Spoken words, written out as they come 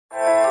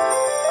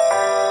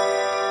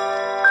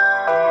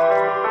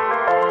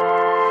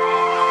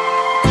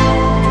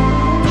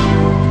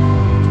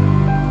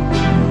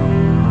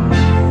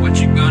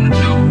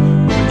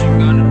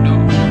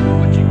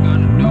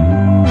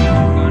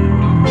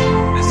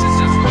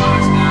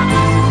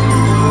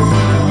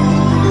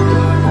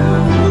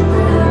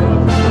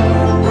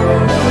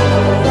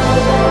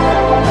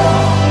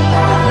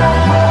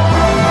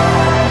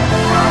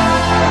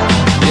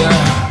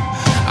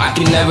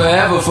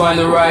find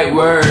the right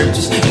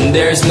words, and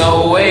there's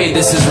no way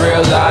this is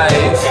real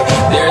life.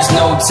 There's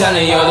no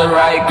telling you're the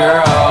right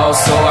girl,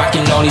 so I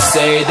can only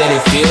say that it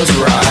feels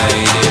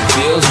right. It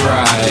feels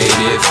right,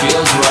 it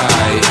feels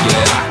right.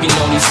 Yeah, I can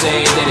only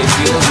say that it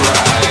feels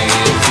right.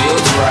 It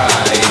feels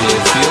right,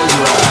 it feels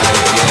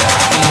right. Yeah,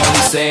 I can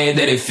only say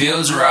that it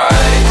feels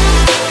right.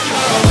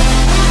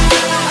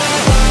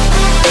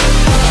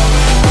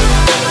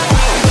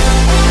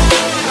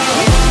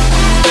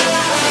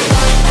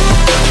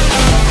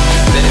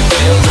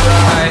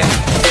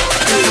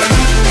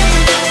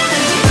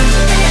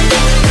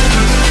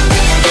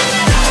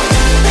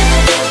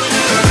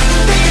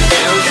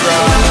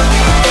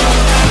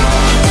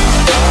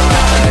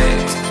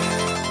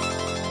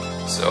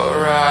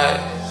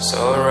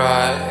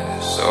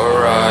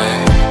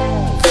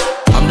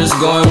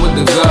 Going with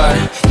the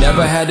gut,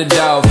 never had a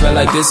doubt, felt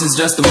like this is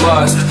just a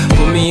must.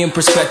 Put me in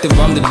perspective,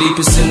 I'm the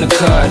deepest in the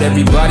cut.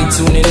 Everybody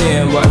tuning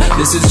in, but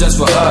this is just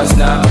for us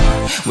now.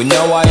 We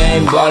know I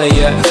ain't ballin'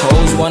 yet,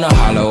 hoes wanna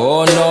holler,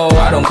 oh no,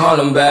 I don't call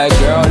them back.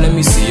 Girl, let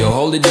me see you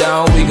hold it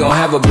down, we gon'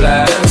 have a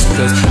blast.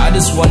 Cause I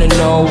just wanna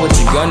know what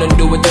you gonna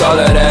do with all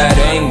of that.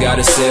 Ain't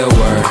gotta say a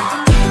word,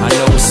 I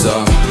know what's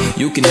up,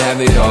 you can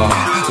have it all.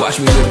 Watch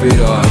me rip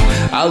it off,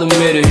 I'll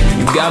admit it,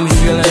 you got me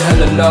feeling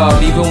hella love.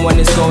 Even when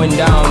it's going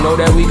down, know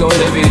that we gon'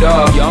 live it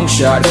up. Young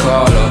shot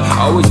caller,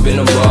 always been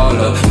a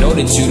baller. Know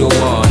that you the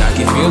one, I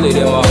can feel it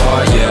in my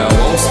heart. Yeah, I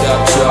won't stop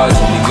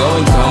charging, we go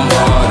and come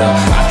harder.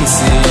 I can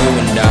see you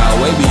and I,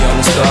 way beyond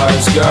the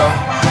stars, girl.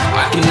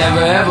 I can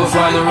never ever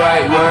find the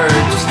right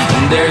words,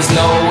 and there's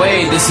no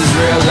way this is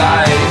real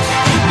life.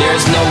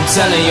 There's no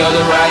telling you're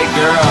the right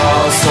girl,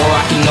 so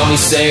I can only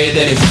say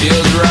that it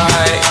feels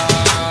right.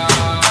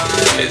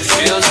 It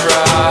feels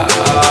right.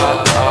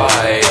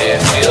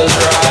 It feels right. It feels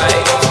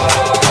right.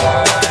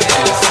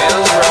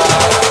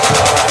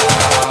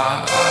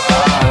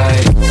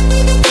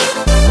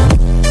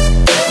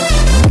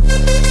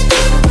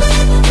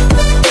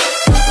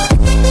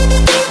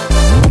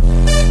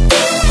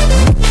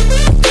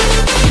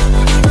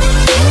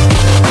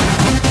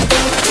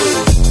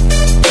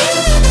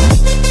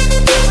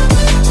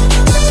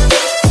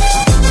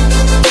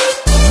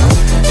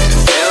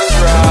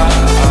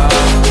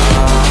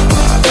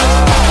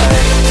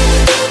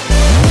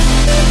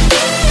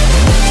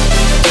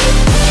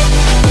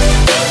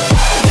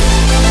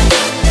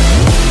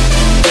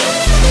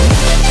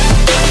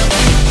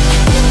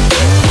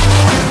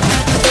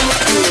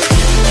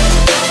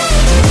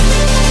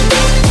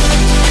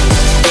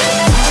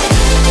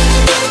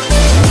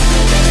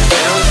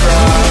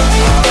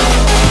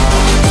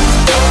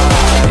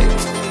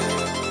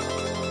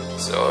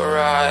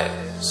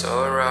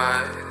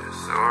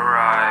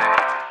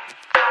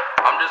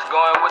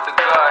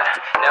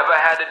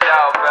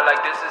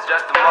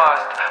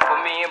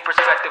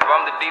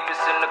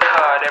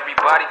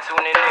 Everybody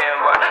tuning in,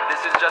 but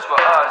this is just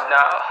for us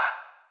now.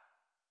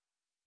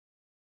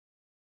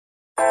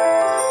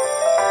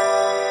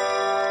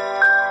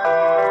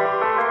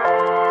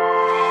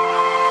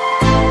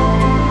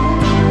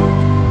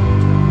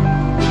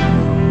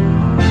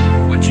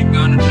 What you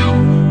gonna do?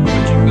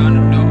 What you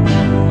gonna do?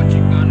 What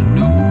you gonna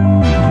do?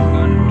 What you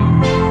gonna do?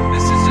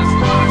 This is just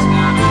for us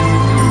now.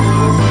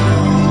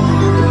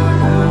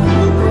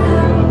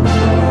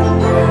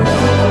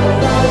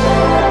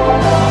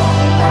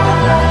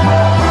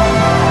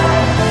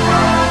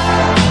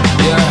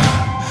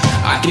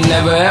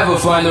 Never ever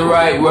find the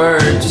right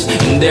words,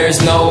 and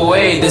there's no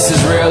way this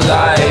is real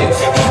life.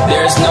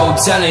 There's no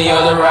telling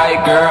you're the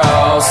right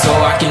girl, so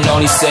I can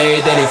only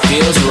say that it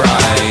feels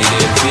right.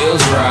 It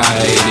feels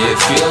right. It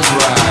feels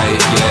right.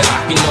 Yeah,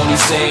 I can only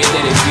say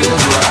that it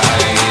feels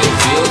right. It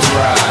feels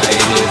right.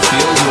 It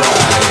feels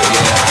right.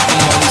 Yeah, I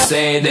can only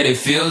say that it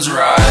feels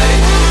right.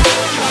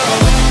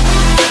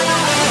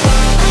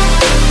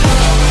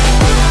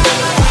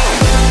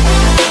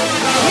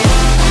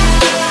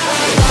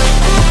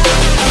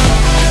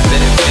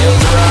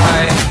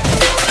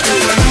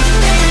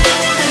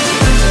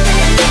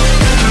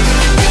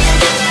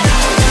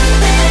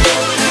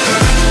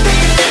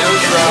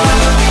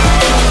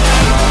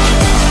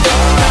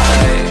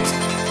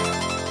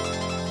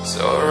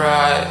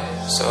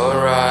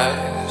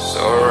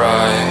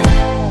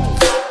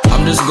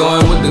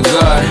 Going with the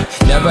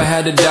gut, never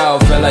had a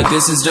doubt, felt like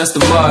this is just a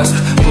must.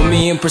 Put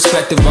me in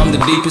perspective, I'm the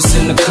deepest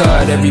in the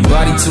cut.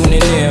 Everybody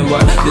tuning in,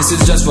 but this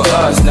is just for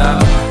us now.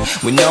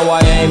 We know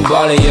I ain't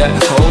ballin' yet,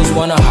 hoes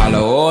wanna holler,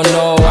 oh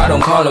no, I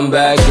don't call them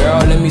back.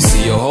 Girl, let me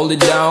see you hold it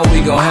down, we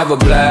gon' have a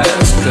blast.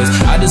 Cause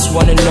I just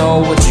wanna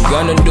know what you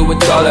gonna do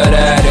with all of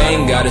that.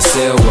 Ain't gotta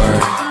say a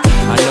word,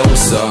 I know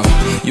what's up,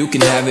 you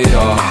can have it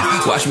all.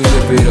 Watch me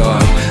rip it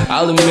off,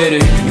 I'll admit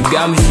it, you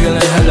got me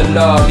feeling hella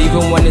love.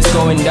 Even when it's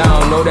going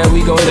down, know that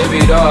we gon' live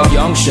it up.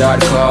 Young shot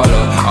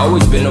caller,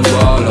 always been a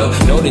baller.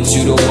 Know that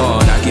you the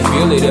one, I can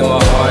feel it in my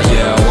heart.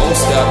 Yeah, I won't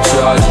stop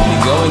charging, we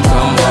go and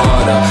come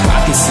harder. I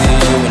can see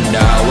you and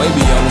I, way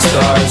beyond the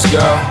stars,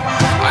 girl.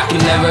 I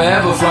can never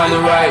ever find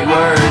the right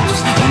words,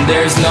 and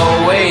there's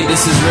no way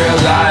this is real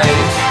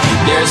life.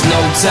 There's no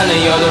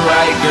telling you're the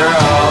right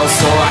girl,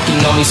 so I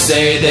can only only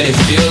say that it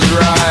feels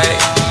right.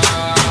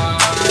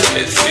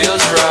 It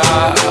feels